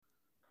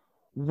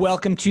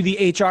Welcome to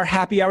the HR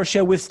Happy Hour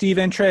Show with Steve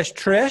and Trish.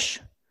 Trish,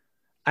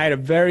 I had a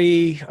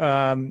very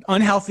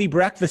unhealthy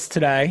breakfast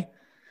today.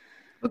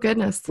 Oh,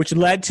 goodness. Which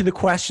led to the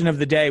question of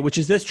the day, which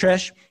is this,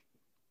 Trish.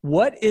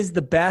 What is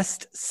the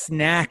best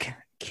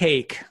snack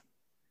cake?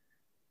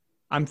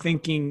 I'm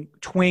thinking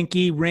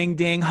Twinkie, Ring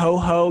Ding, Ho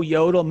Ho,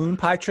 Yodel, Moon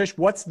Pie. Trish,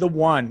 what's the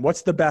one?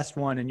 What's the best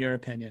one in your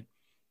opinion?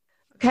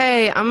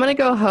 Okay, I'm going to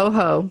go Ho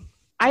Ho.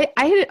 I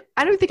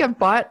don't think I've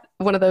bought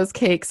one of those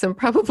cakes in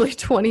probably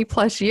 20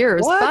 plus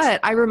years. What? But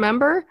I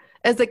remember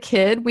as a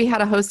kid, we had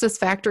a Hostess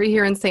factory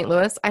here in St.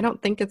 Louis. I don't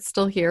think it's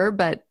still here,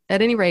 but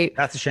at any rate,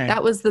 that's a shame.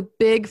 That was the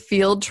big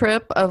field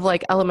trip of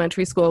like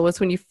elementary school, was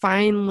when you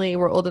finally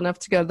were old enough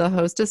to go to the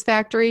Hostess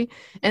factory,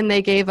 and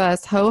they gave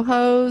us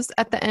Ho-Hos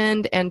at the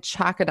end and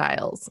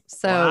Chocodiles.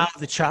 So wow,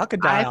 the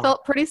Chocodile. I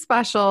felt pretty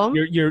special.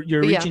 You're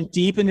reaching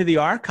deep into the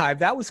archive.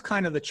 That was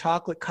kind of the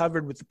chocolate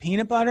covered with the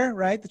peanut butter,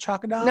 right? The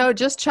Chocodile? No,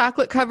 just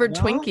chocolate covered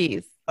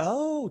Twinkies.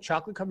 Oh,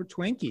 chocolate covered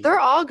Twinkies. They're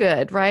all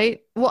good,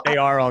 right? Well, they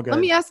are all good. Let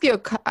me ask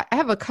you, I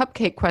have a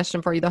cupcake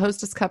question for you. The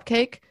Hostess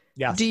cupcake.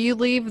 Yes. Do you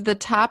leave the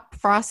top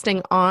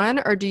frosting on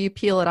or do you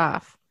peel it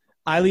off?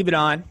 I leave it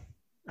on.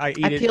 I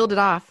peeled it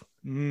off.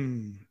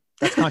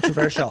 That's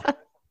controversial. All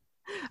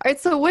right.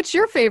 So what's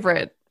your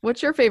favorite?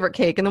 What's your favorite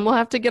cake? And then we'll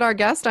have to get our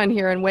guest on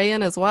here and weigh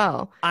in as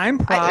well. Are you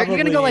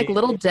going to go like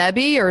Little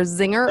Debbie or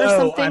Zinger or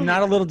something? No, I'm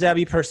not a Little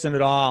Debbie person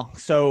at all.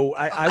 So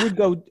I would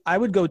go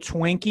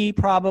Twinkie,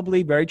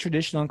 probably, very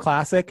traditional and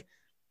classic,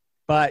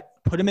 but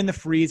put them in the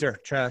freezer,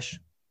 Trish.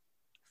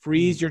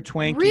 Freeze your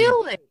Twinkie.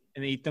 Really?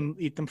 And eat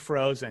them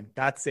frozen.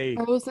 That's a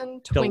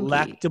frozen Twinkie.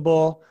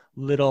 Delectable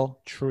little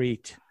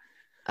treat.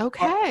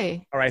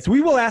 Okay. All right. So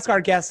we will ask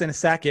our guest in a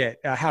second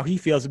how he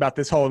feels about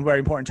this whole very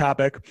important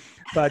topic.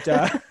 But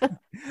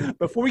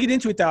before we get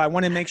into it, though, I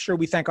want to make sure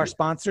we thank our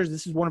sponsors.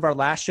 This is one of our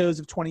last shows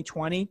of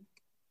 2020.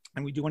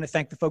 And we do want to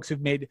thank the folks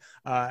who've made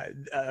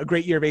a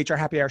great year of HR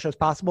Happy Hour shows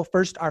possible.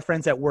 First, our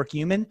friends at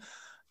WorkHuman.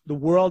 The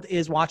world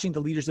is watching the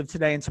leaders of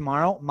today and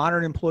tomorrow.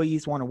 Modern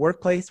employees want a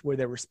workplace where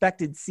they're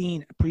respected,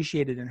 seen,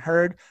 appreciated, and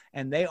heard,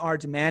 and they are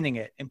demanding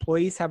it.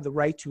 Employees have the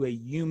right to a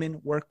human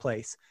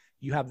workplace.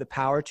 You have the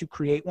power to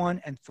create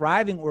one, and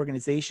thriving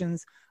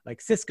organizations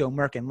like Cisco,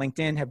 Merck, and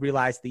LinkedIn have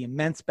realized the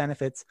immense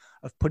benefits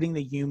of putting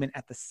the human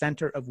at the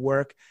center of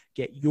work.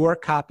 Get your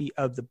copy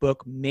of the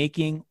book,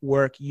 Making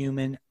Work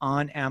Human,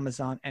 on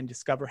Amazon and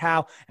discover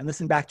how. And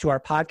listen back to our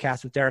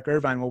podcast with Derek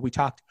Irvine where we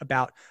talked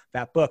about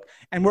that book.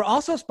 And we're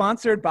also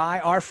sponsored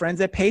by our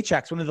friends at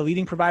Paychex, one of the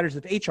leading providers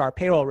of HR,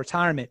 payroll,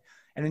 retirement,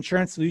 and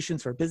insurance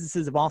solutions for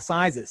businesses of all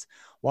sizes.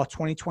 While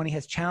 2020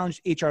 has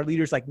challenged HR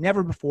leaders like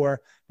never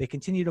before, they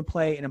continue to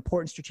play an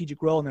important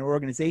strategic role in their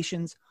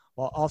organizations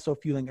while also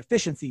fueling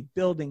efficiency,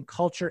 building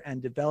culture, and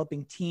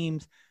developing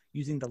teams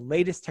using the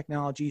latest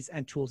technologies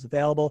and tools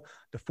available.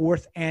 The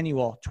fourth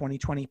annual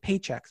 2020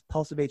 Paychex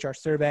Pulse of HR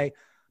survey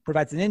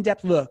provides an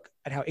in-depth look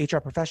at how HR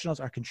professionals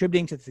are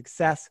contributing to the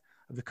success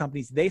of the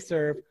companies they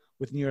serve,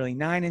 with nearly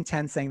 9 in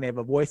 10 saying they have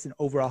a voice in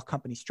overall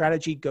company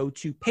strategy. Go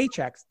to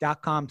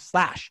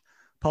paychex.com/Pulse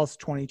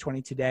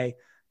 2020 today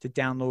to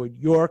download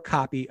your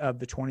copy of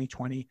the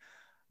 2020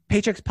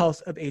 Paychex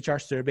Pulse of HR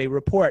survey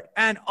report.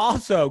 And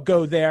also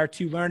go there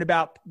to learn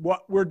about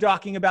what we're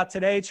talking about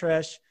today,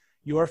 Trish,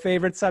 your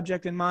favorite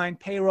subject and mine,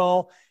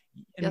 payroll,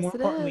 and more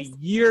importantly,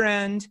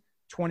 year-end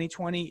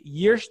 2020,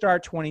 year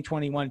start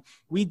 2021.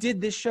 We did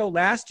this show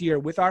last year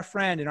with our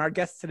friend and our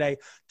guest today,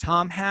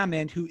 Tom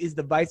Hammond, who is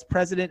the Vice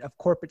President of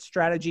Corporate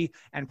Strategy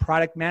and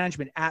Product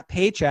Management at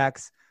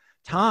Paychex.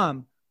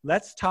 Tom,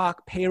 let's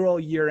talk payroll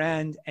year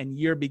end and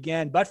year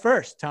begin. But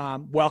first,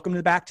 Tom, welcome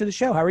back to the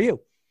show. How are you?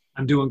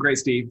 I'm doing great,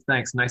 Steve.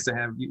 Thanks. Nice to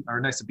have you, or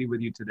nice to be with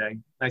you today.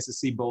 Nice to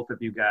see both of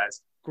you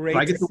guys. Great. Do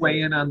I get to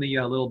weigh in on the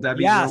Little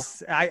Debbie?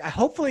 Yes. I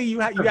hopefully you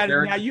had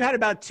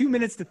about 2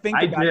 minutes to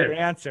think about your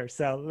answer.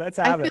 So let's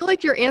have it. I feel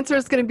like your answer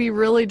is going to be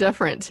really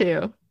different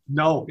too.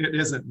 No, it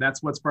isn't.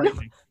 That's what's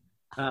frightening.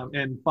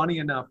 And funny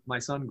enough, my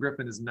son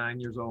Griffin is 9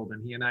 years old,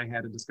 and he and I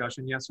had a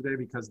discussion yesterday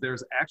because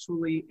there's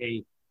actually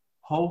a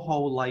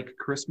ho-ho-like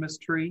Christmas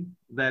tree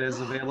that is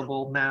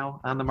available now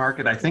on the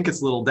market. I think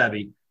it's Little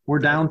Debbie. We're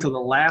down to the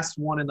last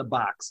one in the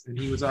box, and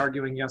he was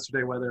arguing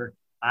yesterday whether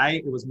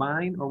it was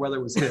mine or whether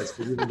it was his,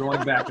 because we were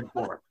going back and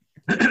forth.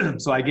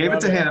 So I gave it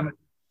to him,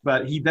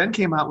 but he then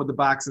came out with the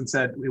box and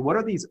said, what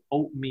are these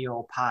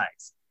oatmeal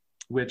pies?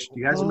 Which, do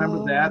you guys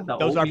remember that?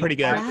 Those are pretty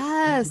good.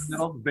 Yes.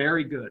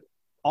 Very good.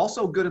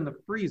 Also good in the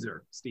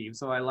freezer, Steve,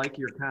 so I like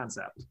your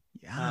concept.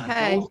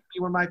 Yeah. Those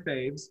were my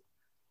faves,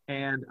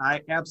 and I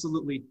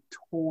absolutely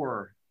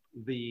tore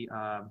the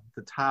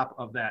top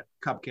of that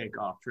cupcake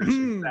off,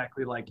 Trish,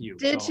 exactly like you.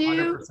 Did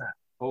you? 100%.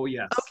 Oh,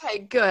 yes. Okay,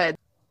 good.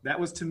 That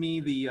was to me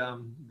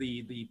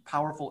the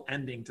powerful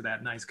ending to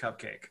that nice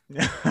cupcake.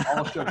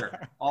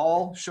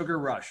 All sugar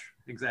rush.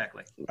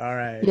 Exactly. All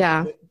right.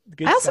 Yeah.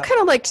 Good I also stuff. kind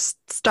of liked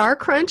Star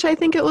Crunch, I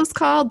think it was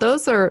called.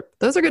 Those are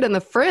good in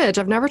the fridge.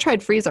 I've never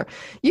tried freezer.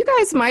 You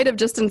guys might have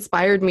just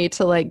inspired me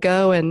to like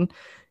go and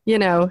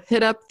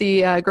hit up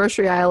the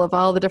grocery aisle of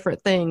all the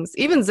different things,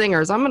 even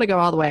zingers. I'm going to go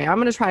all the way. I'm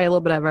going to try a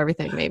little bit of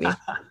everything, maybe.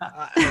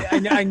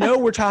 I know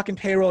we're talking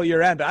payroll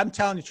year end, but I'm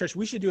telling you, Trish,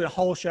 we should do a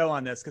whole show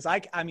on this because I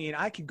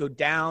could go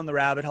down the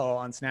rabbit hole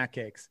on snack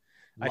cakes.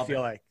 I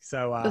feel like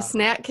so. The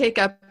snack cake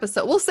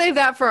episode. We'll save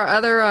that for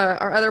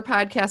our other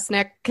podcast,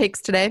 Snack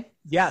Cakes Today.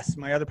 Yes,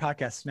 my other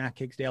podcast, Snack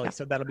Cakes Daily.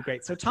 So that'll be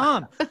great. So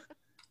Tom,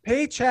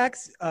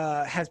 Paychex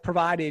has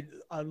provided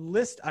a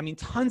list.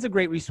 Tons of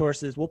great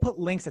resources. We'll put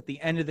links at the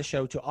end of the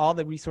show to all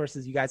the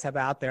resources you guys have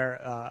out there.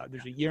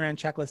 There's a year-end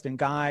checklist and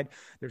guide.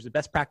 There's a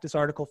best practice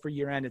article for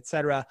year-end, et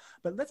cetera.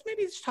 But let's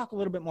maybe just talk a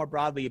little bit more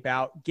broadly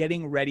about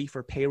getting ready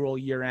for payroll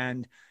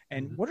year-end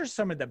and what are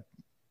some of the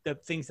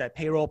things that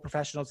payroll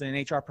professionals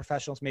and HR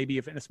professionals, maybe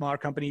if in a smaller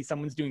company,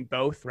 someone's doing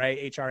both,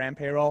 right? HR and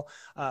payroll.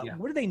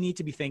 What do they need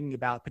to be thinking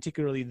about,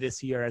 particularly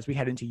this year as we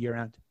head into year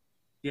end?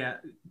 Yeah.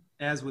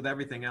 As with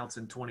everything else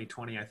in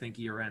 2020, I think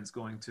year end is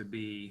going to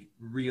be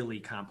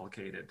really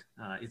complicated.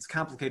 It's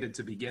complicated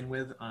to begin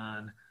with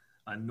on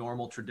a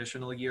normal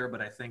traditional year, but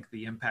I think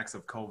the impacts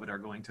of COVID are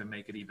going to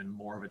make it even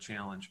more of a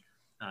challenge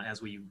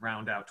as we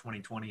round out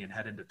 2020 and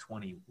head into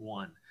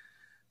 21.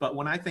 But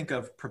when I think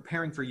of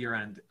preparing for year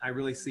end, I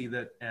really see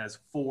that as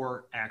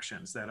 4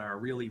 actions that are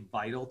really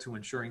vital to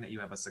ensuring that you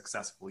have a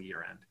successful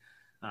year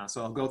end.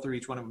 So I'll go through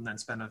each one of them and then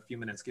spend a few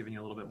minutes giving you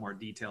a little bit more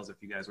details if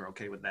you guys are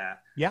okay with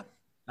that. Yeah.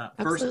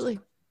 Absolutely.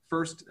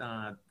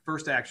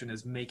 First action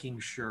is making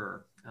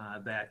sure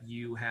that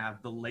you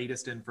have the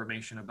latest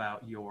information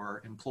about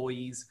your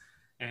employees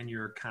and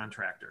your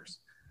contractors.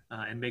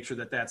 And make sure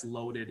that that's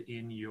loaded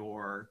in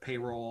your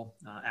payroll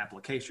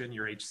application,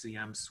 your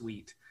HCM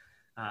suite.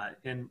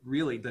 And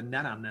really the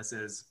net on this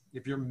is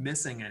if you're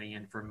missing any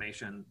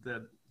information,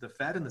 the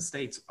Fed and the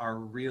states are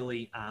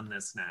really on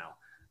this now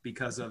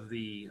because of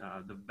the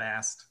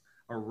vast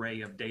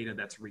array of data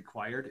that's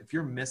required. If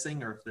you're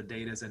missing or if the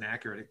data is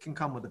inaccurate, it can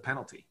come with a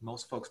penalty.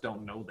 Most folks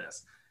don't know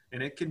this.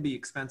 And it can be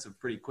expensive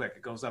pretty quick.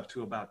 It goes up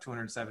to about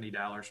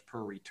 $270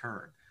 per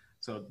return.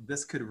 So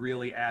this could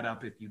really add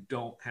up if you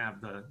don't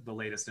have the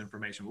latest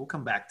information. We'll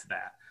come back to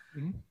that.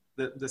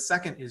 Mm-hmm. The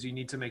second is you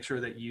need to make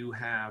sure that you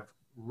have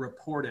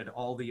reported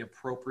all the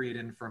appropriate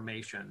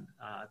information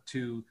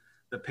to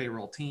the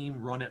payroll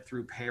team, run it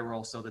through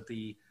payroll so that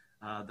the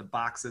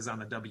boxes on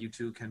the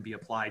W-2 can be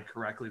applied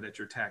correctly, that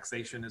your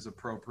taxation is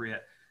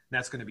appropriate. And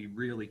that's going to be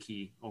really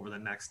key over the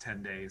next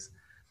 10 days.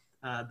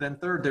 Then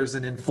third, there's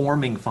an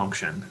informing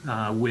function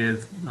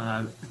with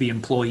the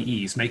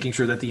employees, making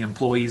sure that the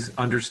employees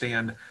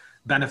understand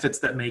benefits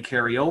that may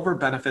carry over,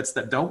 benefits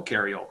that don't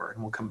carry over.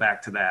 And we'll come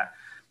back to that.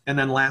 And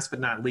then last but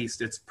not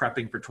least, it's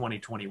prepping for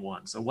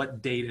 2021. So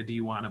what data do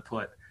you want to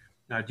put?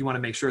 Do you want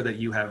to make sure that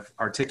you have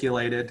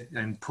articulated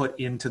and put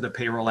into the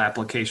payroll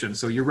application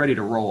so you're ready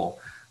to roll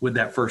with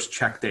that first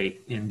check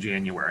date in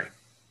January?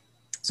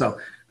 So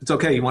it's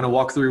okay. You want to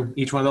walk through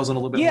each one of those in a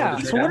little bit more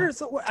detail?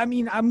 So I'm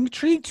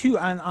intrigued too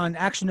on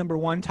action number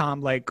 1,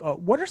 Tom.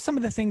 What are some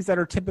of the things that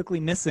are typically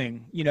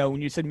missing?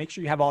 When you said make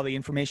sure you have all the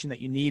information that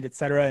you need, et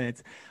cetera. And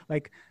it's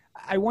like,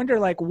 I wonder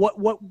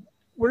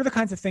what are the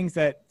kinds of things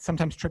that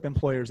sometimes trip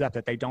employers up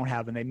that they don't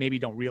have and they maybe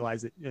don't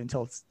realize it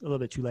until it's a little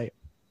bit too late?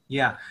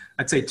 Yeah,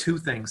 I'd say 2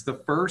 things. The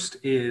first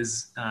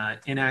is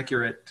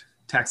inaccurate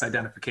tax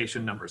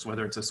identification numbers,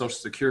 whether it's a social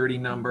security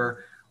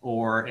number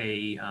or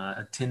a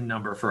TIN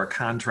number for a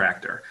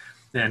contractor.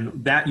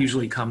 And that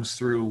usually comes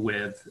through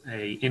with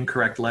an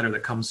incorrect letter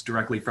that comes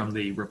directly from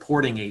the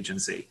reporting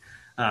agency.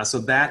 So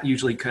that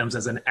usually comes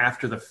as an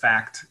after the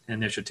fact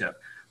initiative.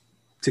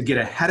 To get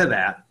ahead of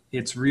that,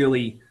 it's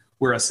really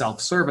where a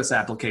self-service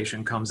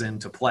application comes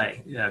into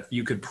play. If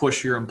you could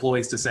push your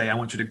employees to say, I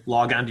want you to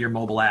log onto your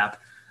mobile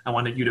app. I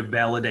wanted you to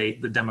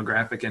validate the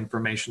demographic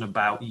information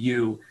about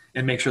you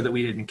and make sure that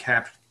we didn't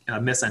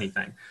miss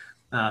anything.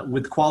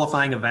 With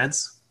qualifying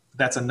events,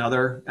 that's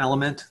another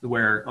element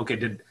where, okay,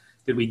 did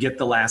we get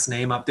the last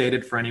name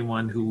updated for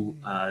anyone who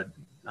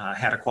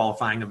had a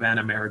qualifying event,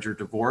 a marriage or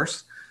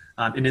divorce?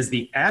 And is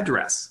the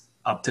address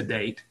up to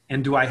date?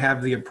 And do I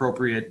have the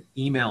appropriate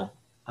email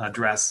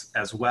address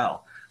as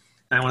well?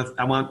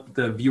 I want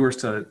the viewers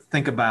to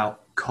think about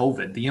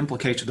COVID.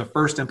 The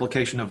first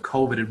implication of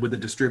COVID with a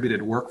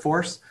distributed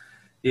workforce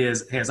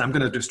is I'm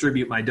going to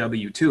distribute my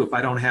W-2. If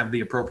I don't have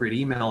the appropriate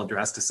email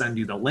address to send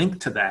you the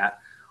link to that,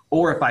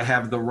 or if I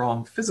have the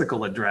wrong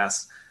physical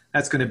address,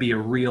 that's going to be a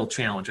real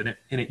challenge. And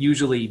it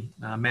usually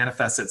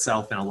manifests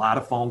itself in a lot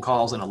of phone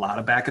calls and a lot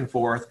of back and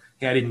forth.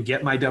 Hey, I didn't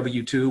get my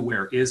W-2.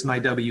 Where is my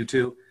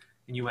W-2?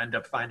 And you end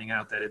up finding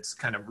out that it's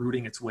kind of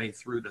rooting its way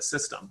through the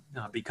system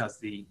because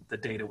the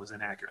data was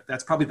inaccurate.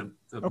 That's probably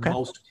the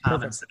most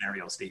common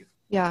scenario, Steve.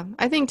 Yeah,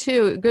 I think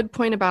too, good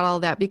point about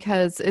all that,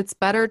 because it's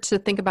better to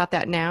think about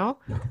that now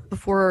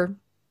before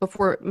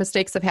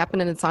mistakes have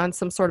happened and it's on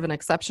some sort of an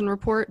exception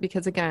report.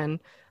 Because again,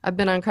 I've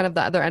been on kind of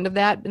the other end of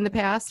that in the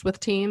past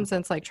with teams,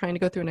 and it's like trying to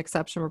go through an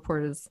exception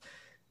report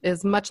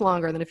is much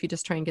longer than if you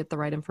just try and get the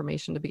right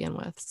information to begin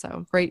with.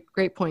 So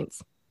great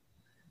points.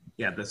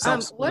 Yeah, the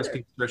self-service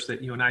piece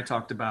that you and I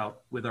talked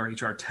about with our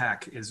HR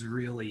tech is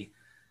really,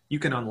 you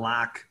can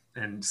unlock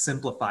and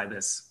simplify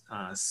this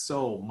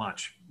so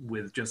much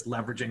with just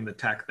leveraging the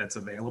tech that's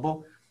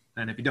available.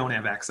 And if you don't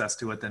have access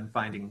to it, then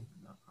finding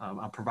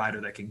a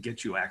provider that can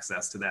get you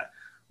access to that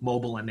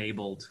mobile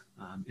enabled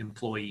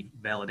employee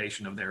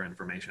validation of their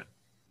information.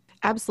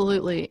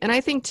 Absolutely. And I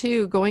think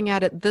too, going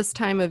at it this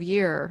time of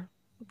year,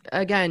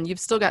 again, you've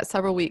still got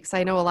several weeks.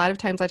 I know a lot of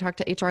times I talk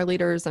to HR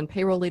leaders and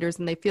payroll leaders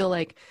and they feel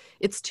like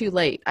it's too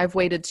late. I've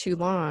waited too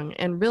long.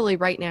 And really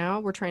right now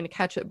we're trying to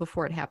catch it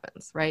before it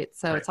happens, right?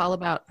 So It's all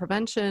about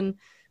prevention,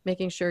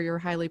 making sure you're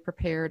highly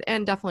prepared,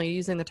 and definitely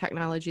using the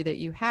technology that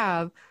you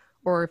have.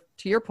 Or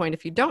to your point,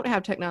 if you don't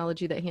have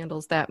technology that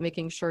handles that,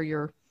 making sure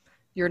you're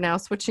now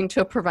switching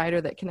to a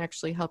provider that can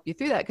actually help you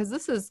through that. Because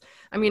this is,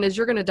 I mean, as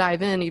you're going to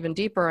dive in even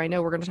deeper, I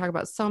know we're going to talk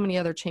about so many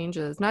other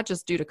changes, not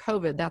just due to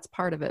COVID, that's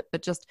part of it,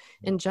 but just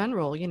in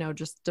general,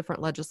 just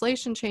different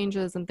legislation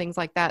changes and things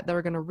like that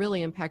are going to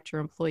really impact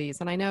your employees.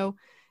 And I know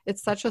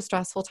it's such a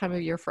stressful time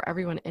of year for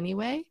everyone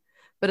anyway,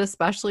 but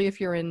especially if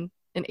you're in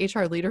an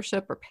HR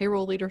leadership or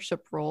payroll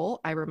leadership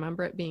role, I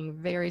remember it being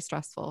very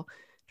stressful,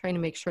 trying to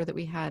make sure that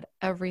we had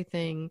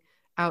everything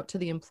out to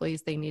the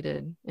employees they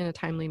needed in a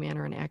timely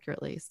manner and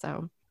accurately.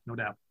 So no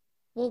doubt.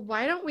 Well,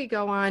 why don't we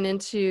go on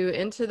into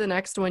the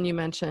next one you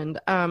mentioned?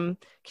 Can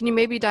you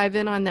maybe dive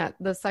in on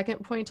the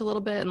second point a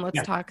little bit, and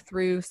let's talk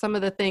through some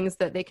of the things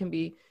that they can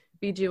be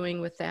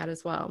doing with that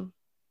as well?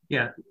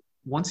 Yeah.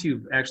 Once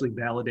you've actually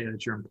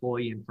validated your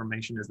employee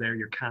information is there,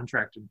 your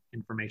contract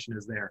information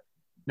is there,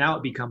 now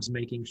it becomes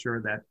making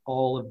sure that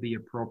all of the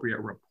appropriate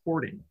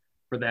reporting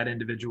for that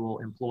individual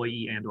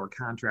employee and or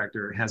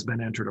contractor has been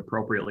entered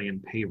appropriately in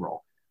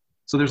payroll.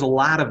 So there's a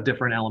lot of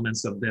different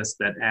elements of this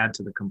that add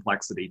to the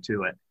complexity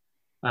to it.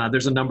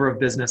 There's a number of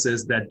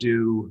businesses that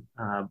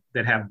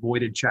that have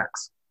voided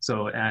checks.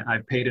 So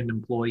I've paid an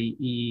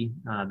employee,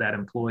 that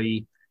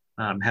employee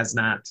has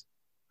not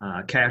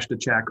cashed a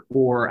check,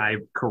 or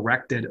I've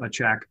corrected a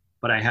check,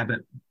 but I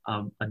haven't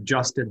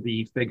adjusted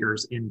the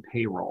figures in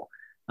payroll.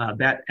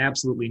 That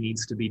absolutely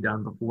needs to be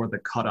done before the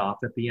cutoff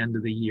at the end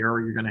of the year,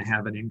 or you're going to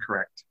have an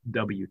incorrect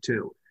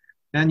W-2.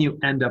 Then you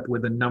end up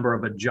with a number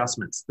of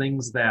adjustments,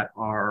 things that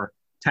are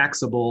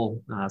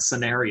taxable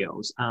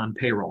scenarios on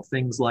payroll,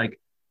 things like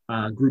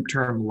group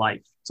term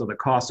life. So the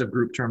cost of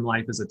group term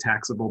life is a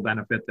taxable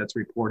benefit that's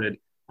reported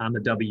on the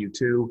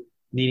W-2,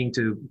 needing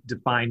to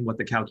define what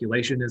the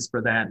calculation is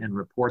for that and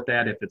report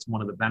that if it's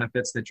one of the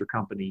benefits that your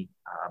company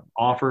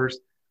offers.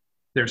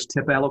 There's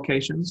tip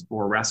allocations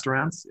for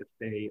restaurants if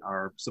they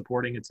are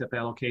supporting a tip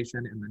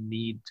allocation, and the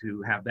need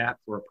to have that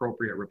for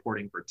appropriate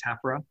reporting for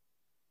TEFRA.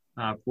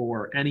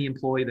 For any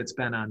employee that's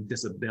been on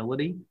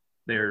disability,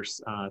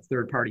 there's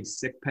third-party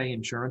sick pay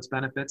insurance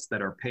benefits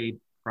that are paid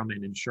from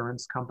an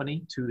insurance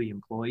company to the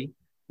employee.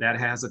 That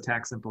has a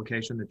tax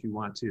implication that you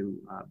want to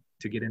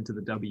get into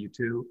the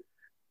W-2.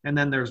 And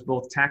then there's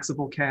both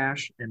taxable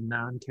cash and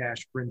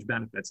non-cash fringe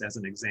benefits as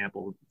an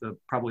example.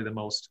 Probably the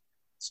most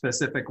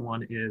specific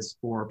one is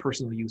for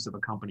personal use of a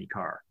company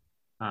car.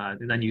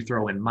 And then you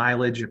throw in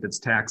mileage if it's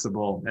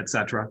taxable, et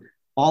cetera.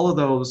 All of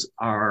those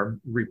are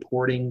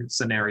reporting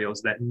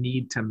scenarios that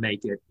need to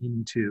make it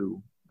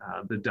into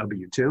the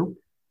W-2.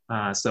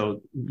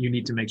 So you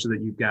need to make sure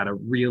that you've got a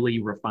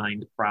really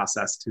refined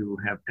process to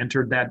have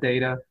entered that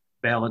data,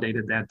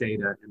 validated that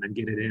data, and then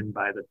get it in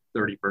by the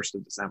 31st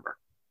of December.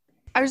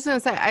 I was just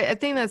going to say, I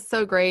think that's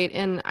so great.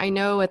 And I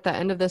know at the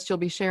end of this, you'll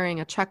be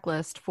sharing a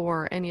checklist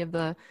for any of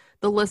the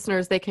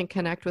listeners. They can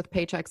connect with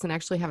Paychex and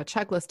actually have a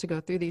checklist to go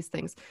through these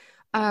things.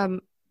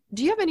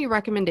 Do you have any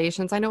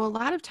recommendations? I know a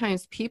lot of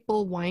times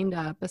people wind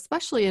up,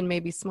 especially in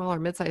maybe smaller,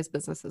 mid-sized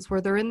businesses,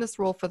 where they're in this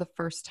role for the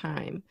first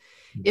time.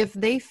 If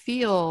they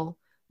feel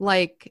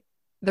like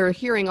they're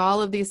hearing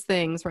all of these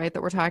things, right,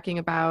 that we're talking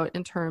about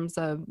in terms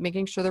of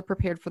making sure they're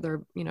prepared for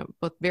their,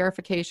 both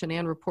verification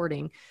and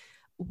reporting,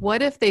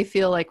 what if they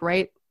feel like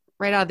right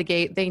out of the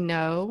gate, they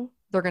know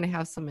they're going to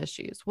have some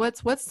issues?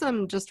 What's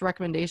some just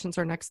recommendations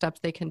or next steps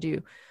they can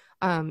do?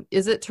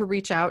 Is it to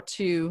reach out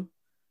to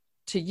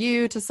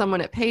someone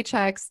at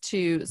Paychex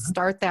to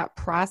start that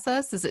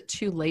process? Is it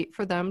too late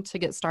for them to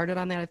get started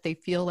on that if they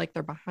feel like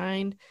they're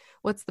behind?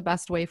 What's the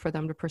best way for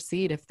them to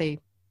proceed if they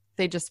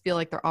just feel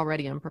like they're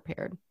already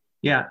unprepared?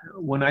 Yeah,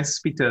 when I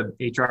speak to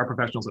HR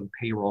professionals and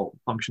payroll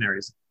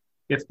functionaries,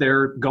 if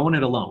they're going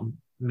it alone,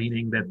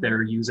 meaning that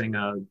they're using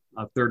a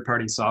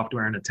third-party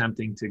software and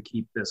attempting to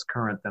keep this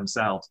current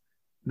themselves,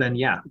 then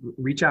yeah,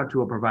 reach out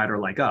to a provider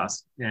like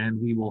us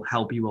and we will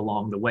help you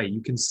along the way.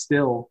 You can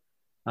still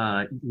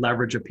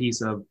leverage a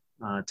piece of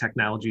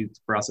technology.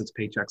 For us, it's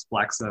Paychex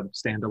Flex, a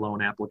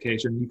standalone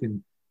application. You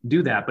can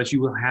do that, but you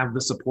will have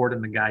the support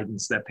and the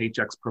guidance that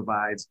Paychex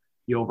provides,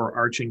 the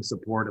overarching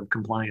support of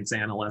compliance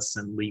analysts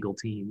and legal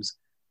teams,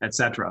 et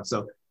cetera.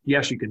 So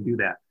yes, you can do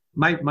that.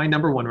 My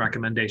number one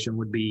recommendation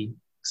would be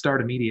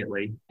start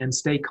immediately and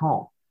stay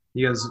calm,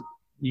 because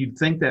you'd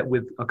think that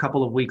with a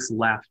couple of weeks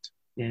left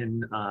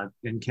in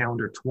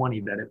calendar 20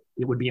 that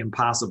it would be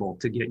impossible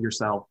to get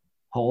yourself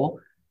whole,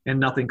 and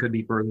nothing could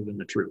be further than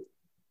the truth.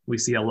 We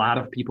see a lot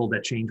of people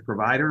that change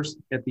providers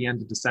at the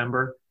end of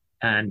December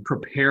and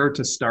prepare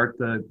to start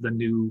the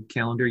new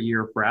calendar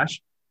year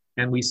fresh,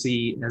 And we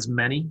see as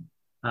many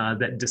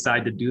that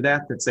decide to do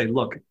that, that say,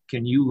 look,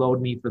 can you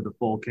load me for the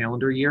full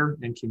calendar year?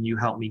 And can you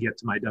help me get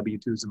to my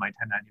W-2s and my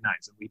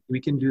 1099s? And we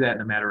can do that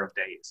in a matter of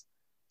days.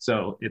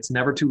 So it's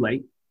never too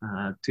late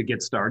to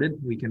get started.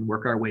 We can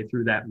work our way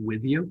through that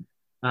with you.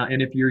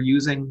 And if you're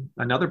using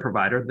another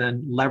provider,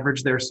 then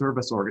leverage their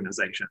service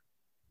organization.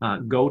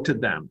 Go to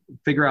them,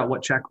 figure out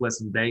what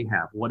checklists they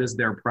have. What is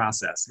their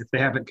process? If they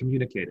haven't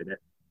communicated it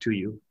to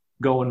you,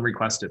 go and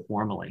request it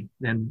formally.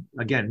 And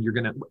again,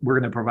 we're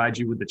gonna provide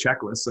you with the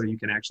checklist so you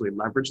can actually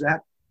leverage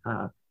that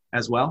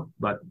as well.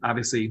 But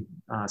obviously,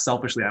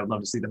 selfishly, I would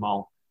love to see them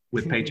all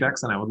with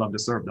paychecks, and I would love to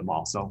serve them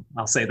all. So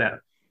I'll say that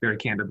very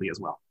candidly as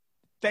well.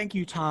 Thank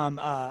you, Tom.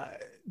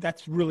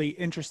 That's really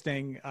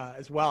interesting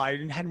as well. I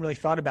hadn't really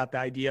thought about the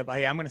idea of,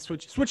 hey, I'm going to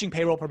switching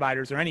payroll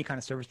providers or any kind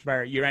of service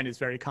provider at year end is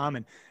very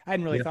common. I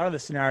hadn't really thought of the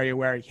scenario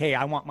where, hey,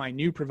 I want my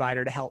new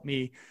provider to help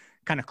me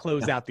kind of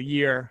close out the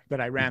year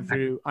that I ran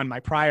through on my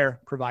prior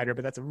provider.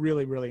 But that's a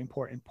really, really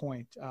important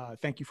point.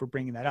 Thank you for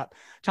bringing that up.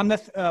 Tom,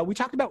 we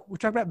talked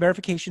about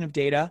verification of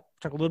data. We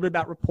talked a little bit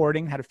about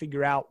reporting, how to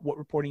figure out what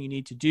reporting you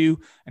need to do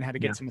and how to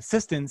get some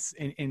assistance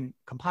in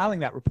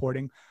compiling that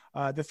reporting.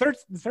 The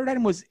third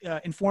item was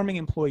informing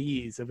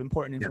employees of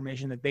important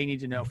information that they need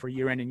to know for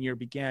year end and year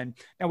begin.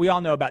 Now, we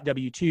all know about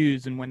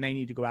W-2s and when they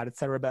need to go out, et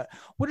cetera, but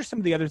what are some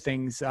of the other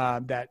things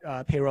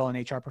that payroll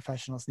and HR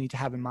professionals need to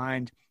have in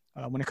mind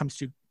when it comes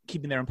to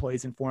keeping their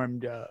employees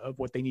informed of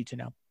what they need to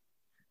know?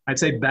 I'd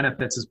say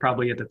benefits is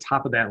probably at the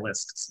top of that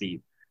list,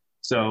 Steve.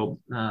 So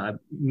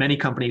many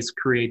companies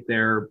create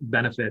their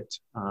benefit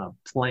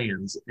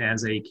plans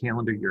as a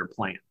calendar year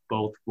plan,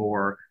 both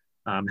for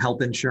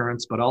health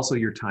insurance, but also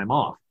your time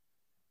off.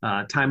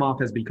 Time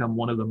off has become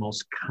one of the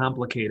most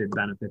complicated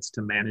benefits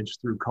to manage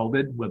through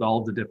COVID with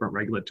all the different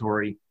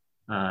regulatory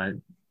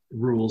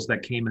rules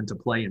that came into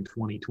play in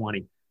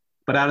 2020.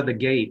 But out of the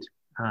gate,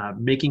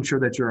 making sure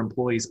that your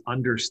employees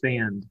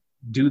understand,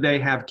 do they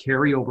have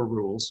carryover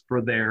rules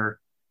for their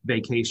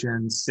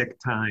vacation, sick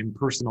time,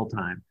 personal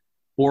time,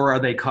 or are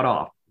they cut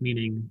off?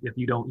 Meaning if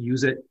you don't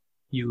use it,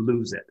 you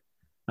lose it.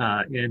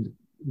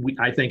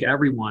 I think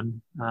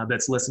everyone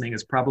that's listening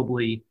has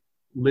probably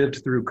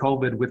lived through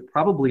COVID with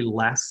probably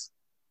less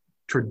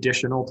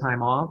traditional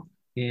time off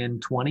in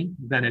 20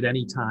 than at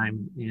any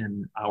time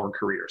in our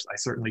careers. I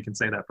certainly can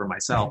say that for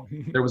myself.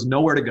 There was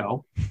nowhere to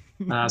go,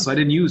 so I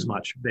didn't use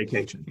much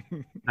vacation.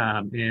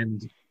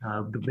 And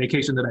the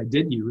vacation that I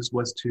did use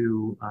was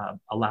to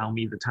allow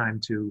me the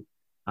time to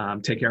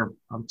take care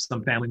of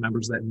some family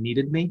members that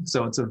needed me.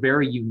 So it's a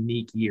very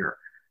unique year.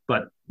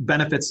 But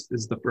benefits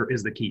is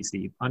the key,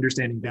 Steve.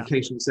 Understanding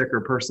vacation, sick,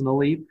 or personal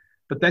leave.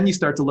 But then you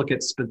start to look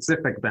at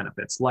specific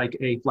benefits like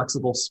a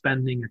flexible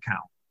spending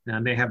account.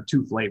 And they have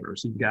two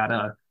flavors. You've got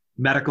a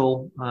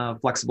medical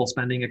flexible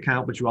spending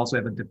account, but you also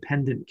have a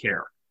dependent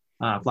care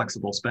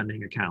flexible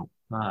spending account.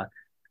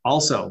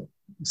 Also,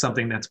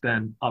 something that's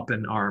been up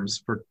in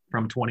arms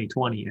from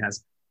 2020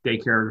 as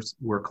daycares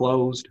were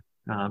closed,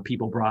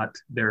 people brought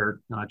their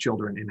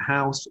children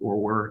in-house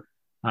or were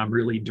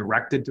really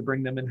directed to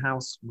bring them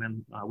in-house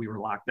when we were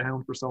locked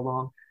down for so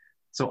long.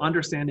 So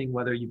understanding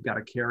whether you've got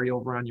a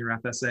carryover on your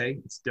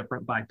FSA, it's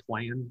different by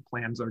plan.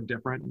 Plans are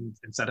different and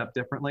set up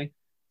differently.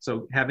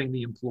 So having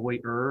the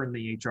employer and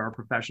the HR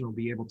professional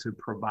be able to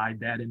provide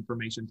that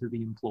information to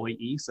the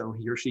employee so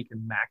he or she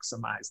can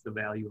maximize the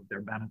value of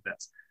their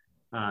benefits.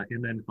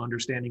 And then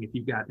understanding if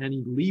you've got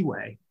any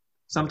leeway,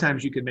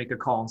 sometimes you could make a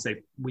call and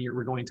say,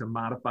 we're going to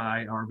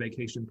modify our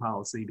vacation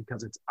policy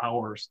because it's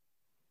ours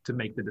to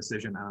make the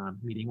decision on,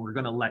 meaning we're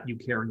going to let you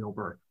carry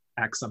over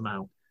X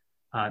amount.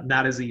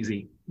 Not as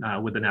easy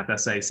with an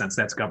FSA since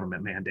that's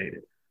government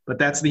mandated. But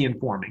that's the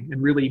informing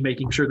and really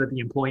making sure that the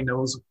employee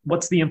knows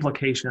what's the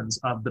implications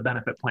of the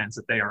benefit plans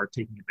that they are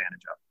taking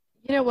advantage of.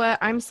 You know what?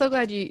 I'm so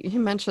glad you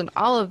mentioned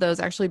all of those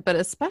actually, but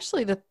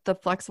especially the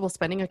flexible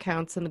spending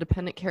accounts and the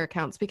dependent care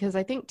accounts, because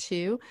I think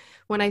too,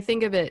 when I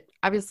think of it,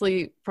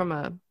 obviously from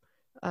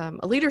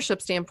a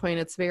leadership standpoint,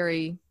 it's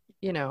very,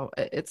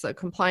 it's a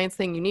compliance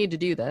thing. You need to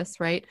do this,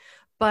 right?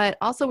 But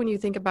also when you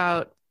think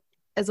about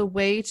as a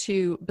way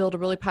to build a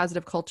really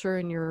positive culture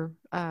in your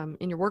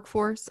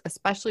workforce,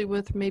 especially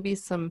with maybe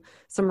some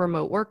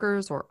remote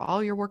workers or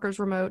all your workers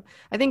remote.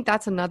 I think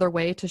that's another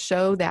way to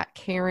show that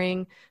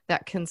caring,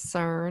 that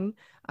concern,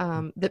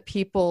 that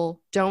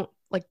people don't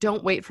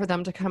wait for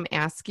them to come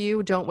ask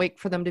you. Don't wait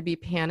for them to be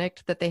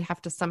panicked that they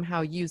have to somehow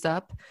use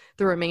up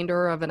the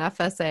remainder of an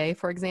FSA,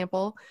 for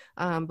example,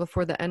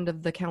 before the end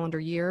of the calendar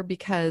year,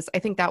 because I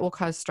think that will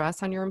cause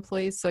stress on your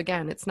employees. So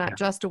again, it's not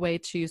just a way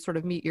to sort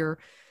of meet your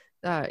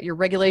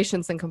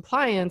regulations and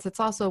compliance. It's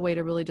also a way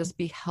to really just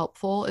be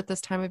helpful at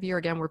this time of year,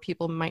 again, where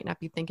people might not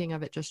be thinking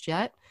of it just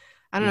yet.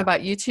 I don't know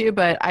about you two,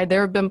 but there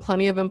have been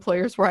plenty of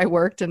employers where I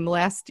worked in the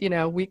last,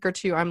 week or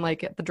two, I'm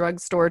like at the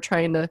drugstore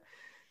trying to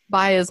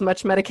buy as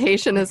much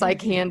medication as I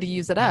can to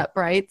use it up.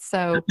 Right.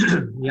 So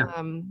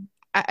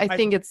I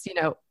think it's,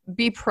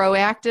 be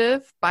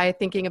proactive by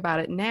thinking about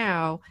it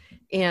now.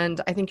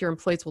 And I think your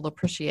employees will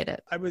appreciate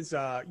it. I was,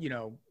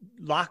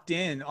 locked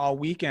in all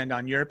weekend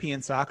on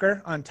European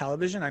soccer on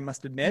television, I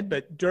must admit,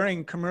 but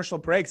during commercial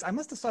breaks, I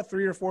must have saw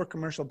 3 or 4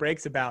 commercial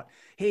breaks about,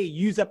 hey,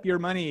 use up your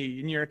money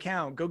in your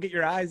account, go get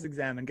your eyes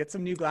examined, get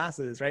some new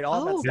glasses, right?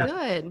 All that stuff,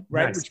 good.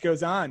 right? Nice. Which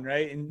goes on,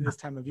 right? In this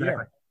time of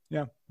year.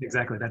 Yeah.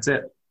 Exactly. That's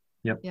it.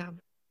 Yep. Yeah.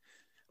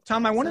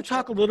 Tom, I want to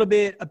talk a little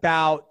bit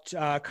about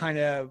kind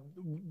of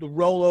the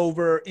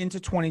rollover into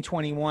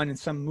 2021 and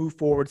some move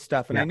forward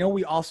stuff. And I know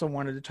we also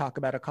wanted to talk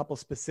about a couple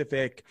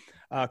specific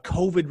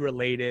COVID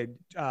related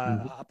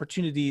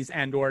opportunities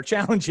and or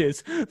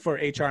challenges for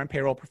HR and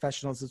payroll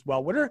professionals as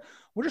well. What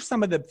are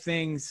some of the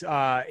things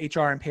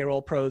HR and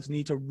payroll pros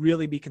need to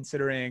really be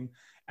considering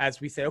as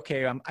we say,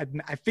 okay,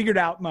 I figured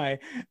out my,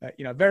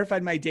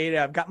 verified my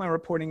data. I've got my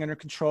reporting under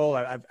control.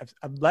 I've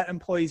let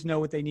employees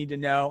know what they need to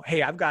know.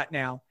 Hey, I've got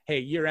now, hey,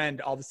 year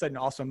end all of a sudden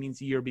also means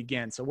the year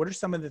begins. So what are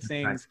some of the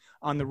things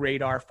on the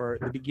radar for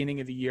the beginning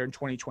of the year in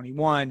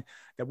 2021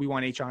 that we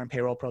want HR and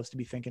payroll pros to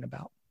be thinking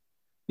about?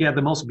 Yeah,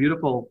 the most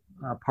beautiful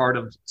part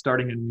of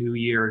starting a new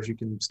year is you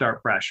can start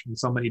fresh in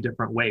so many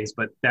different ways,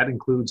 but that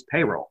includes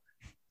payroll.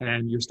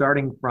 And you're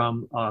starting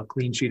from a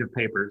clean sheet of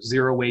paper.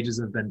 0 wages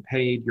have been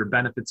paid. Your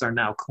benefits are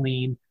now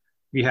clean.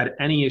 If you had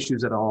any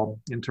issues at all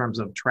in terms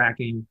of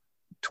tracking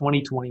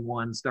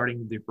 2021,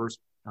 starting the first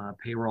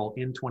payroll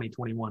in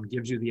 2021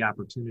 gives you the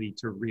opportunity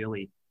to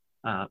really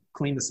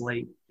clean the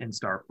slate and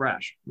start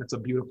fresh. That's a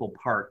beautiful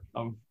part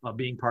of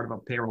being part of a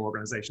payroll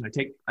organization.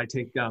 I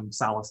take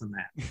solace in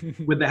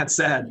that. With that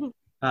said,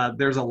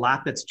 there's a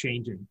lot that's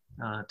changing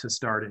to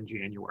start in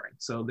January.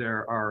 So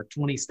there are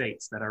 20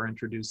 states that are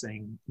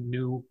introducing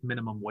new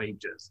minimum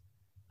wages.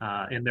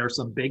 And there are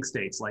some big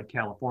states like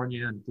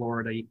California and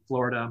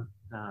Florida,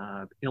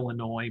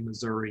 Illinois,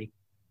 Missouri,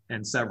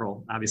 and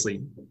several,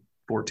 obviously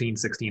 14,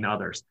 16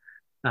 others.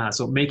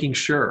 So making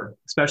sure,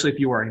 especially if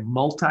you are a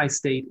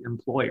multi-state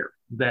employer,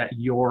 that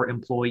your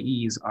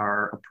employees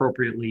are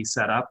appropriately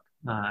set up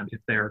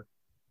if they're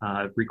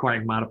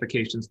requiring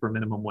modifications for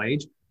minimum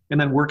wage. And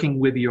then working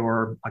with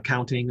your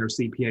accounting or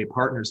CPA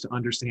partners to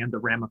understand the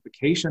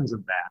ramifications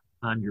of that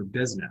on your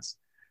business.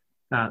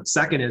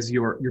 Second is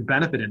your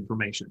benefit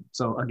information.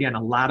 So again,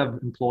 a lot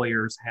of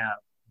employers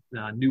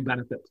have new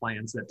benefit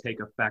plans that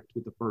take effect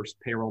with the first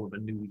payroll of a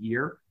new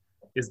year.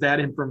 Is that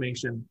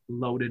information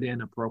loaded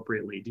in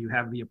appropriately? Do you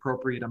have the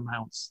appropriate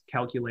amounts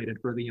calculated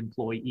for the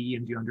employee,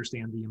 and do you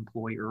understand the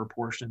employer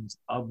portions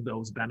of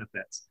those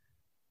benefits?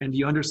 And do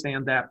you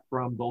understand that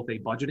from both a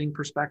budgeting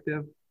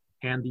perspective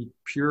and the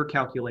pure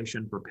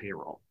calculation for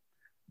payroll?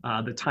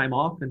 The time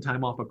off and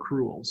time off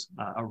accruals,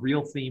 a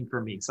real theme for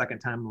me, second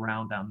time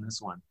around on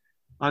this one.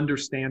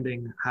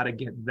 Understanding how to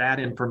get that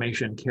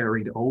information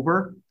carried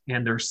over.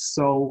 And there's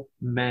so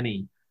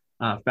many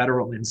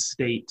federal and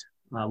state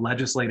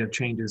legislative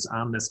changes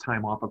on this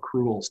time off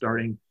accrual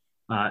starting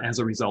as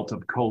a result of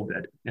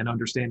COVID, and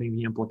understanding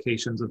the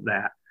implications of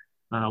that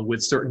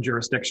with certain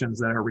jurisdictions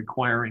that are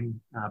requiring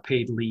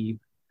paid leave,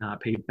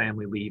 paid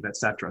family leave, et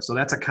cetera. So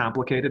that's a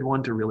complicated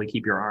one to really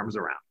keep your arms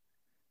around.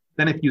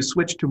 Then if you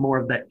switch to more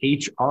of the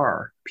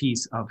HR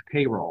piece of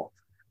payroll,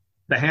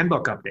 the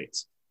handbook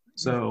updates.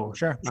 So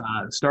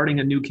starting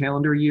a new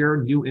calendar year,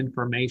 new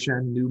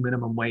information, new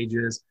minimum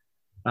wages,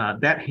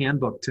 that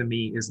handbook to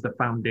me is the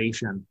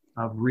foundation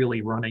of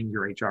really running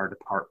your HR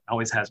department,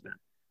 always has been.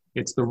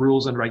 It's the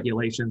rules and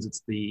regulations,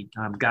 it's the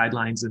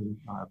guidelines and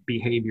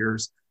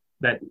behaviors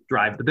that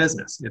drive the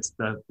business. It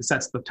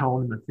sets the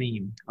tone and the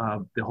theme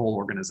of the whole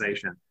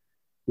organization.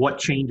 What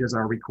changes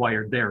are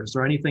required there? Is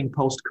there anything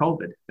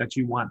post-COVID that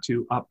you want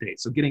to update?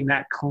 So getting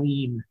that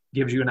clean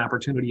gives you an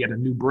opportunity at a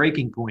new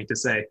breaking point to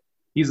say,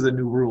 these are the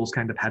new rules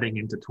kind of heading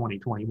into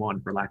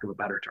 2021, for lack of a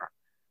better term.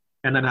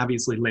 And then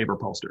obviously labor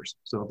posters.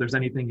 So if there's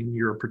anything in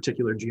your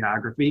particular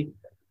geography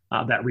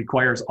that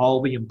requires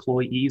all the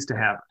employees to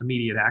have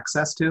immediate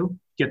access to,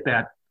 get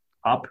that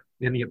up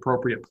in the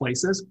appropriate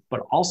places,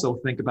 but also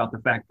think about the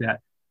fact that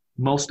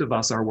most of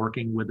us are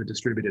working with a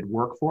distributed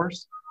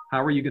workforce.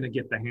 How are you going to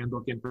get the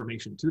handbook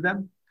information to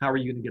them? How are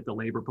you going to get the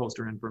labor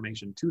poster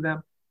information to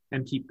them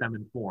and keep them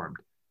informed?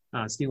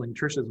 Stealing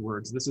Trisha's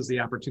words, this is the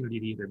opportunity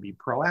to either be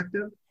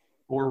proactive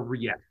or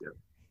reactive.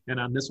 And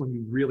on this one,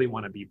 you really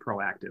want to be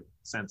proactive,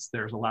 since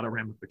there's a lot of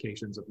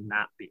ramifications of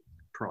not being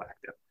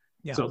proactive.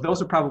 Yeah. So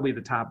those are probably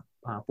the top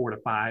 4 to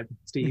 5,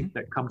 Steve,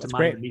 that come to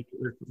mind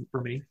immediately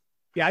for me.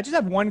 Yeah, I just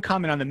have one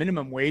comment on the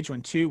minimum wage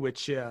one too,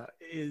 which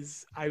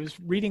is, I was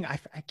reading, I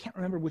can't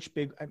remember which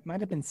big, it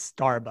might have been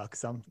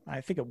Starbucks.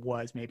 I think it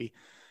was maybe.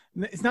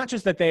 It's not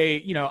just that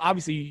they,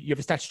 obviously you have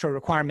a statutory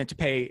requirement to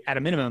pay at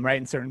a minimum, right?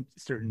 In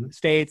certain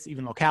states,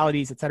 even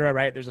localities, et cetera,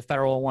 right? There's a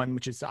federal one,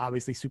 which is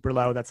obviously super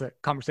low. That's a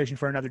conversation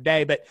for another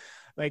day. But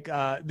like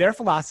their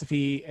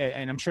philosophy,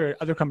 and I'm sure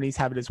other companies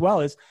have it as well,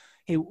 is,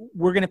 hey,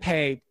 we're going to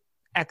pay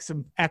X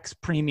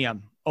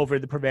premium over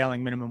the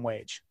prevailing minimum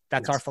wage.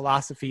 That's our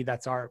philosophy.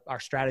 That's our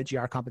strategy,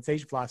 our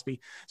compensation philosophy.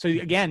 So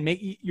again,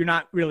 you're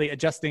not really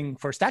adjusting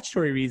for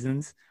statutory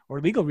reasons or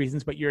legal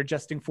reasons, but you're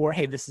adjusting for,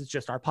 hey, this is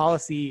just our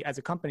policy as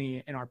a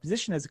company and our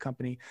position as a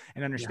company,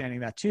 and understanding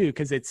that too,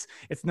 because it's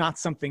not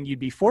something you'd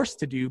be forced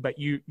to do, but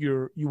you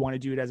want to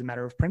do it as a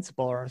matter of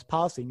principle or as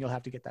policy, and you'll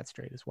have to get that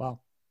straight as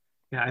well.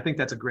 Yeah, I think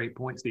that's a great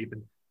point,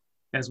 Stephen.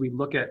 As we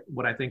look at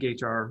what I think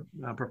HR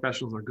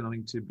professionals are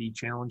going to be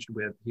challenged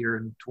with here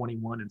in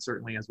 21, and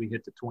certainly as we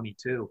hit to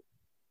 22,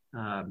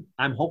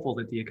 I'm hopeful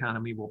that the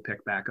economy will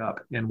pick back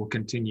up and we'll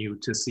continue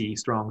to see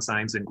strong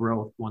signs of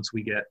growth once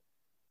we get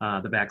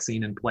the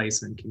vaccine in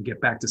place and can get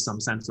back to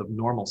some sense of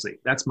normalcy.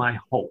 That's my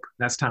hope.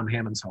 That's Tom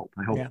Hammond's hope.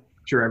 I'm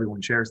sure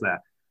everyone shares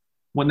that.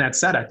 When that's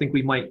said, I think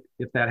we might,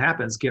 if that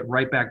happens, get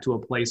right back to a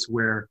place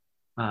where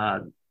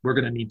we're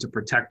going to need to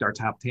protect our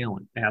top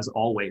talent, as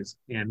always.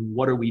 And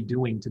what are we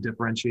doing to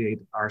differentiate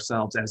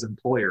ourselves as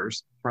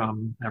employers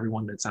from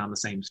everyone that's on the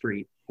same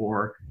street?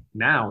 Or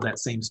now that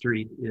same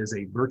street is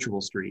a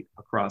virtual street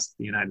across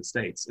the United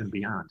States and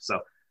beyond. So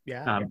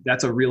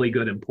that's a really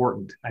good,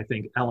 important, I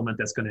think, element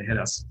that's going to hit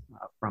us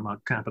from a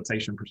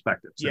compensation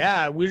perspective. So.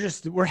 Yeah, we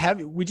just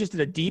did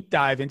a deep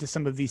dive into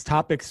some of these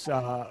topics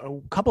a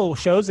couple of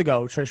shows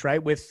ago, Trish,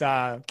 right? With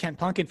Kent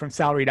Plunkett from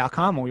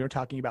salary.com, when we were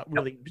talking about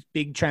really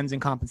big trends in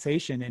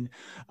compensation and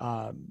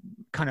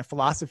kind of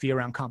philosophy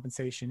around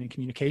compensation and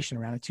communication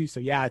around it too. So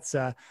yeah,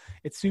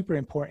 it's super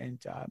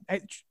important.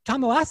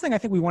 Tom, the last thing I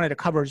think we wanted to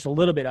cover just a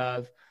little bit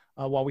of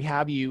while we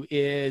have you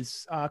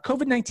is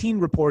COVID-19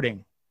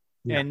 reporting.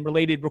 And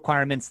related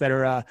requirements that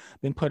are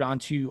been put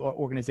onto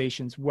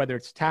organizations, whether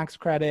it's tax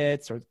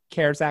credits or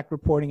CARES Act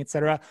reporting, et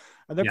cetera.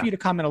 I'd love for you to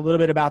comment a little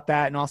bit about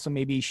that, and also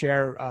maybe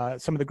share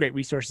some of the great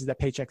resources that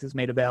Paychex has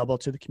made available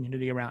to the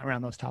community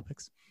around those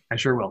topics. I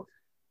sure will.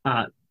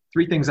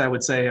 Three things I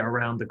would say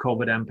around the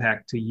COVID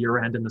impact to year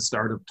end and the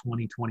start of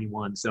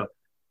 2021. So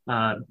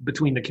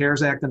between the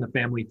CARES Act and the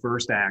Family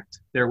First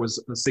Act, there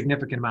was a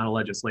significant amount of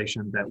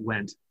legislation that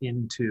went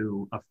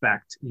into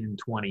effect in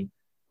 20,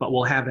 but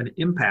will have an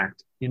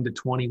impact into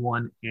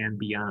 21 and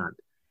beyond.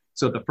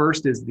 So the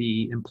first is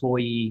the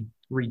employee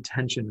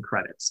retention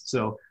credits.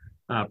 So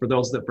for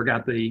those that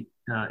forgot, the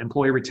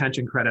employee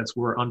retention credits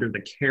were under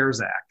the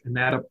CARES Act, and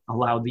that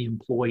allowed the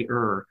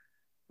employer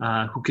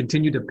who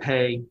continued to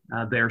pay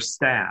their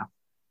staff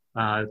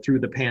through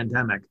the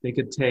pandemic, they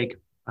could take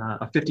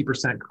a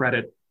 50%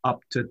 credit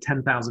up to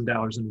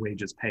 $10,000 in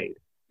wages paid.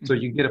 So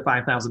you get a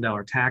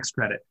 $5,000 tax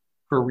credit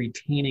for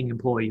retaining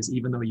employees,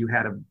 even though you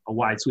had a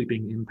wide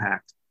sweeping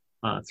impact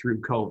through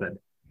COVID.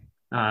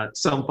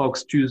 Some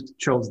folks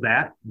chose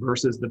that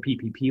versus the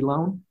PPP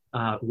loan.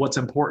 What's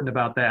important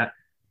about that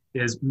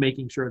is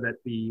making sure that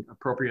the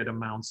appropriate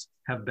amounts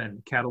have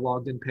been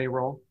cataloged in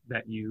payroll,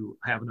 that you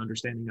have an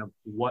understanding of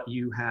what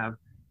you have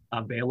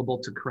available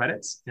to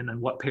credits, and then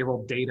what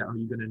payroll data are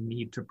you going to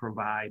need to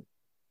provide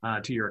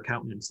to your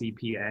accountant and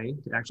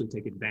CPA to actually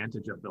take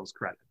advantage of those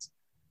credits.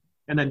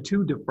 And then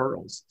 2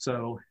 deferrals.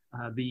 So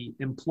the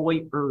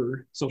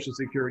employer Social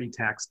Security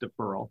tax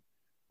deferral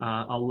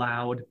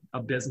allowed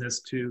a business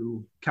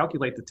to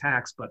calculate the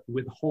tax, but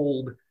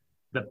withhold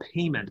the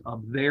payment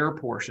of their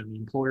portion, the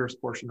employer's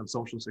portion of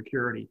Social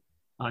Security,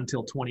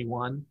 until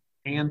 21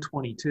 and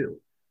 22.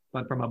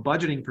 But from a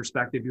budgeting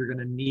perspective, you're going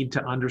to need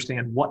to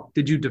understand what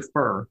did you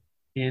defer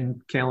in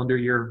calendar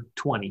year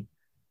 20,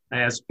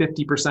 as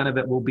 50% of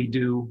it will be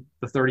due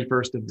the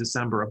 31st of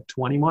December of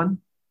 21,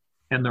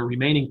 and the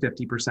remaining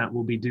 50%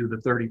 will be due the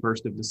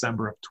 31st of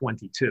December of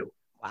 22.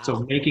 Wow. So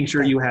making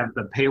sure you have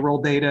the payroll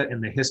data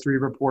and the history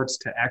reports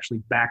to actually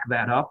back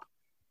that up,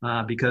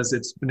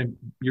 because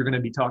you're going to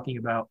be talking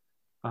about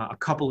a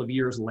couple of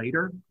years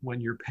later when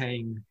you're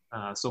paying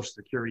Social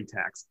Security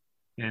tax,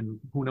 and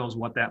who knows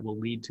what that will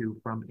lead to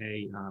from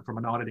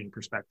an auditing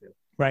perspective.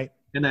 Right.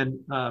 And then,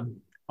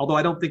 although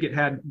I don't think it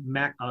had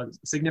a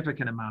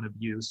significant amount of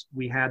use,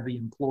 we had the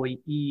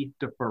employee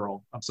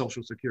deferral of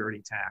Social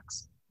Security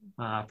tax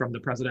from the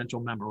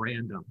presidential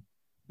memorandum.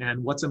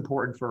 And what's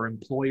important for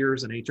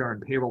employers and HR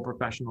and payroll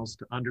professionals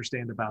to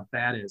understand about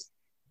that is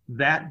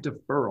that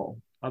deferral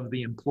of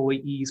the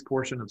employee's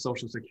portion of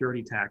Social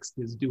Security tax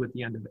is due at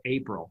the end of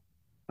April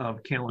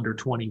of calendar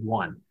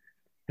 21.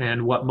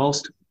 And what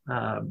most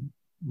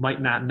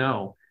might not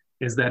know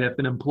is that if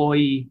an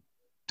employee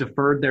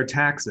deferred their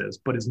taxes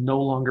but is no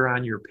longer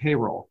on your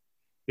payroll,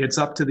 it's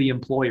up to the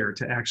employer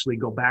to actually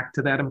go back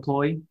to that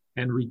employee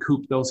and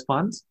recoup those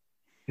funds.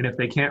 And if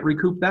they can't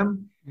recoup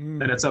them,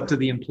 then it's up to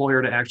the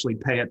employer to actually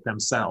pay it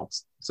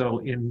themselves. So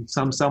in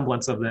some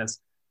semblance of this,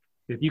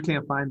 if you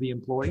can't find the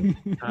employee,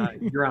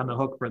 you're on the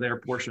hook for their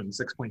portion,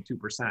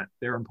 6.2%,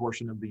 their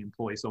portion of the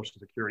employee Social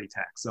Security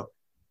tax. So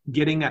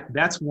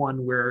that's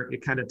one where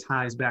it kind of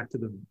ties back to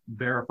the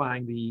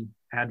verifying the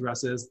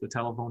addresses, the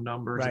telephone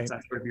numbers, et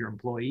cetera, of your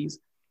employees,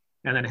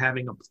 and then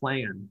having a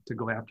plan to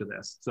go after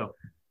this. So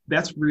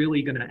that's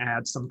really going to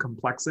add some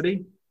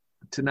complexity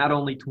to not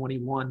only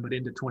 21, but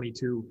into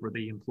 22 for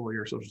the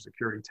employer Social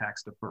Security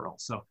tax deferral.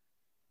 So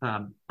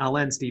I'll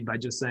end, Steve, by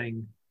just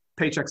saying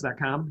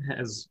Paychex.com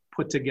has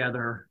put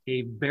together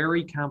a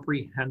very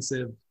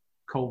comprehensive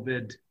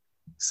COVID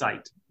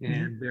site.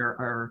 And there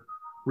are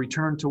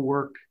return to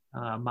work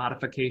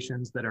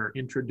modifications that are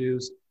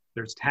introduced.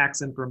 There's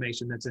tax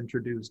information that's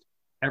introduced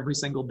every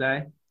single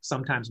day,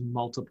 sometimes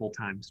multiple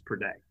times per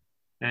day.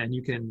 And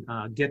you can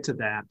get to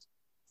that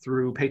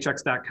through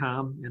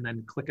paychecks.com and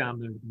then click on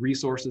the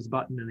resources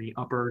button in the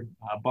upper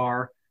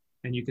bar,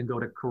 and you can go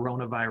to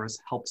Coronavirus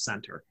Help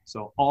Center.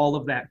 So all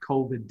of that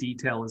COVID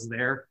detail is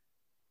there.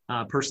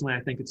 Personally, I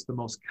think it's the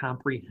most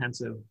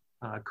comprehensive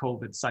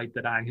COVID site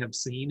that I have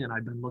seen, and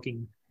I've been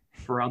looking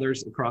for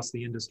others across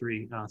the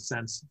industry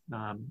since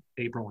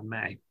April and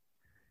May.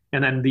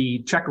 And then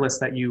the checklists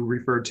that you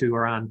referred to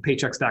are on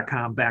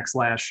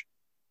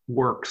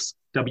paychecks.com/works,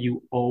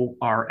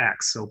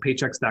 WORX. So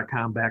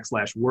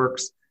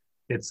paychecks.com/works.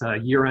 It's a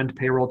year-end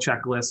payroll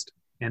checklist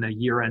and a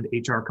year-end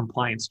HR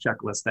compliance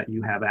checklist that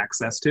you have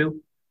access to.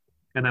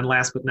 And then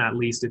last but not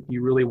least, if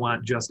you really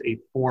want just a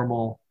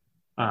formal,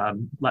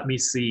 let me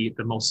see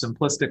the most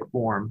simplistic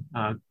form,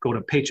 go to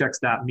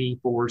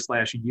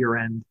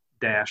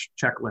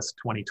paychecks.me/year-end-checklist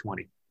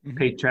 2020.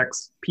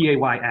 Paychecks,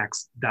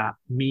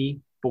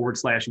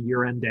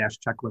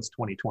 paychecks.me/year-end-checklist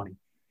 2020.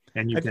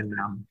 And you can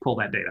pull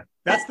that data.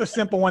 That's the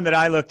simple one that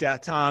I looked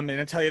at, Tom,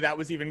 and I tell you that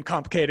was even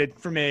complicated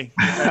for me.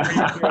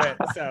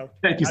 So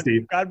thank you,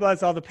 Steve. God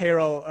bless all the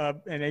payroll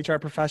and HR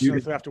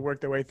professionals who have to work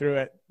their way through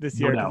it this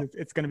year. No,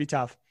 it's going to be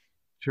tough.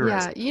 Sure.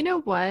 Yeah, is. You know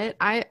what?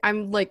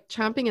 I'm like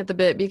chomping at the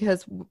bit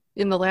because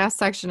in the last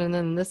section and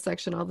then in this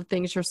section, all the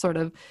things you're sort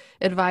of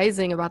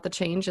advising about the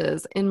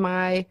changes in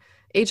my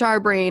HR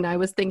brain, I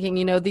was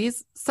thinking,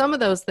 some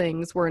of those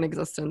things were in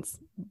existence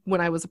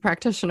when I was a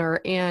practitioner.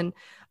 And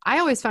I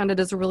always found it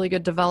as a really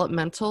good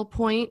developmental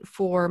point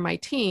for my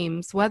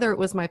teams, whether it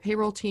was my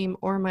payroll team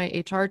or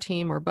my HR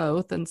team or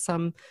both in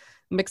some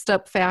mixed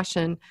up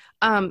fashion.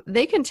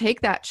 They can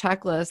take that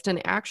checklist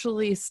and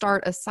actually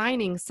start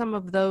assigning some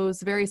of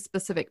those very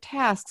specific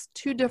tasks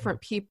to different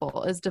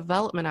people as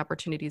development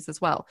opportunities as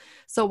well.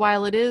 So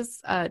while it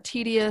is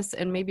tedious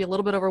and maybe a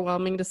little bit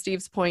overwhelming, to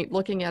Steve's point,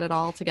 looking at it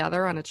all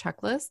together on a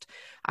checklist,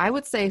 I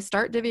would say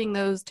start divvying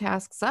those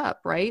tasks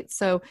up, right?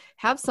 So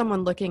have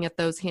someone looking at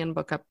those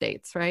handbook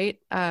updates, right?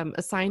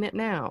 Assign it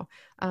now.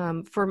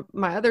 For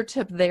my other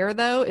tip there,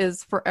 though,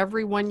 is for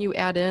every one you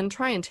add in,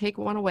 try and take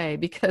one away,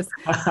 because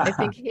I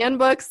think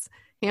handbooks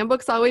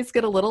always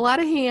get a little out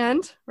of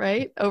hand,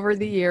 right, over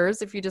the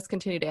years if you just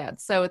continue to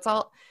add. So it's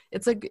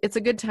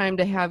a good time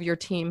to have your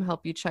team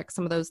help you check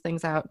some of those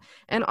things out.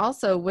 And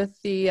also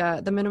with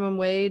the minimum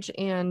wage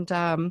and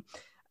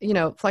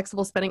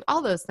flexible spending,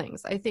 all those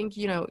things. I think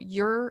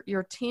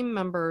your team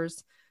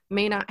members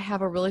may not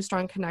have a really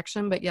strong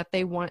connection, but yet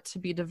they want to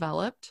be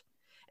developed.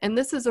 And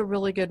this is a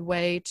really good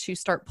way to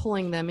start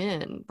pulling them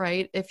in,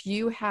 right? If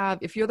you're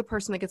the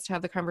person that gets to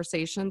have the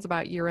conversations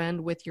about year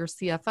end with your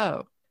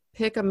CFO,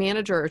 pick a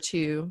manager or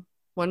two,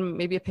 one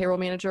maybe a payroll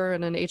manager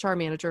and an HR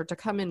manager, to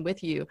come in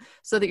with you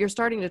so that you're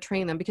starting to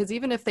train them. Because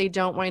even if they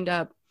don't wind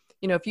up,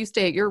 if you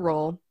stay at your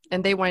role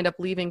and they wind up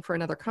leaving for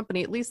another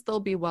company, at least they'll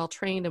be well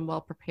trained and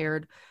well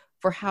prepared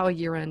for how a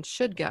year end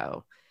should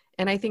go.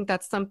 And I think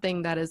that's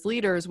something that as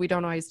leaders, we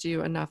don't always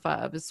do enough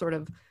of, is sort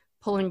of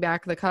pulling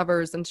back the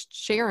covers and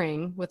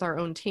sharing with our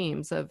own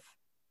teams of,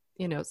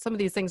 some of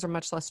these things are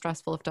much less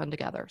stressful if done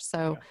together.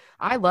 So yeah.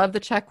 I love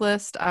the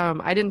checklist.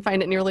 I didn't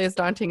find it nearly as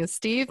daunting as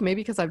Steve, maybe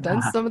because I've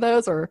done some of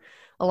those or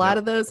a lot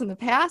of those in the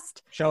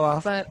past. Show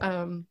off. But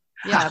they're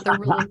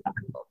really,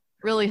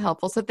 really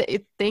helpful. So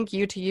thank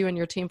you to you and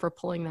your team for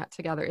pulling that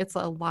together. It's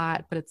a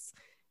lot, but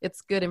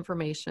it's good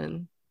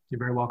information. You're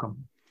very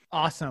welcome.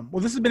 Awesome.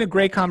 Well, this has been a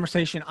great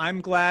conversation.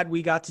 I'm glad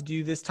we got to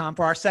do this, Tom,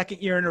 for our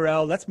second year in a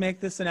row. Let's make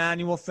this an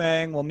annual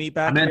thing. We'll meet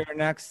back here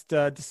next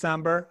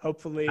December,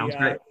 hopefully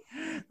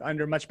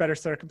under much better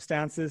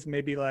circumstances.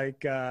 Maybe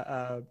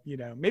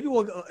maybe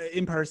we'll go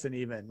in person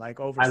even, like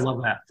over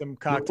some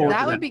cocktails.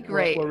 That would be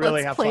great. We'll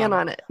really Let's plan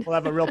on it. We'll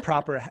have a real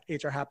proper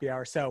HR happy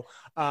hour. So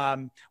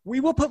we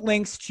will put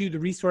links to the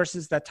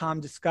resources that Tom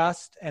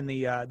discussed and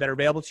that are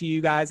available to you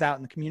guys out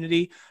in the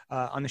community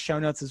on the show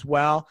notes as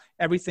well.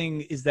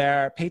 Everything is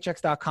there.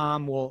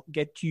 Paychecks.com will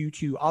get you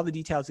to all the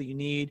details that you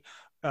need.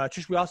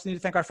 Trish, we also need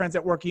to thank our friends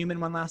at WorkHuman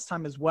one last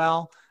time as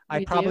well.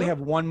 I probably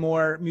have one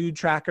more mood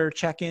tracker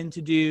check-in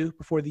to do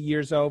before the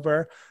year's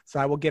over, so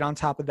I will get on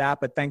top of that,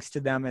 but thanks to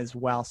them as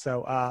well.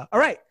 So, all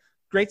right,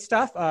 great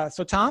stuff.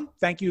 So Tom,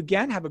 thank you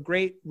again. Have a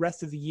great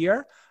rest of the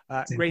year.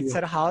 Great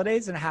set of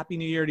holidays, and a happy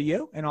new year to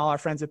you and all our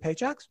friends at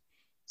Paychecks.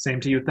 Same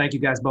to you. Thank you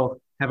guys both.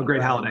 Have a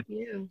great holiday.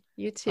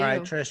 You too. All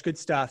right, Trish, good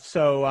stuff.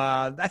 So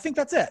I think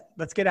that's it.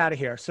 Let's get out of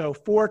here. So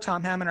for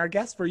Tom Hammond, our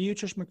guest, for you,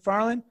 Trish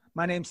McFarland,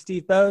 my name's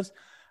Steve Bose.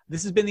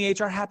 This has been the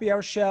HR Happy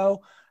Hour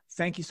Show.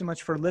 Thank you so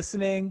much for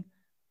listening,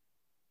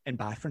 and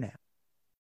bye for now.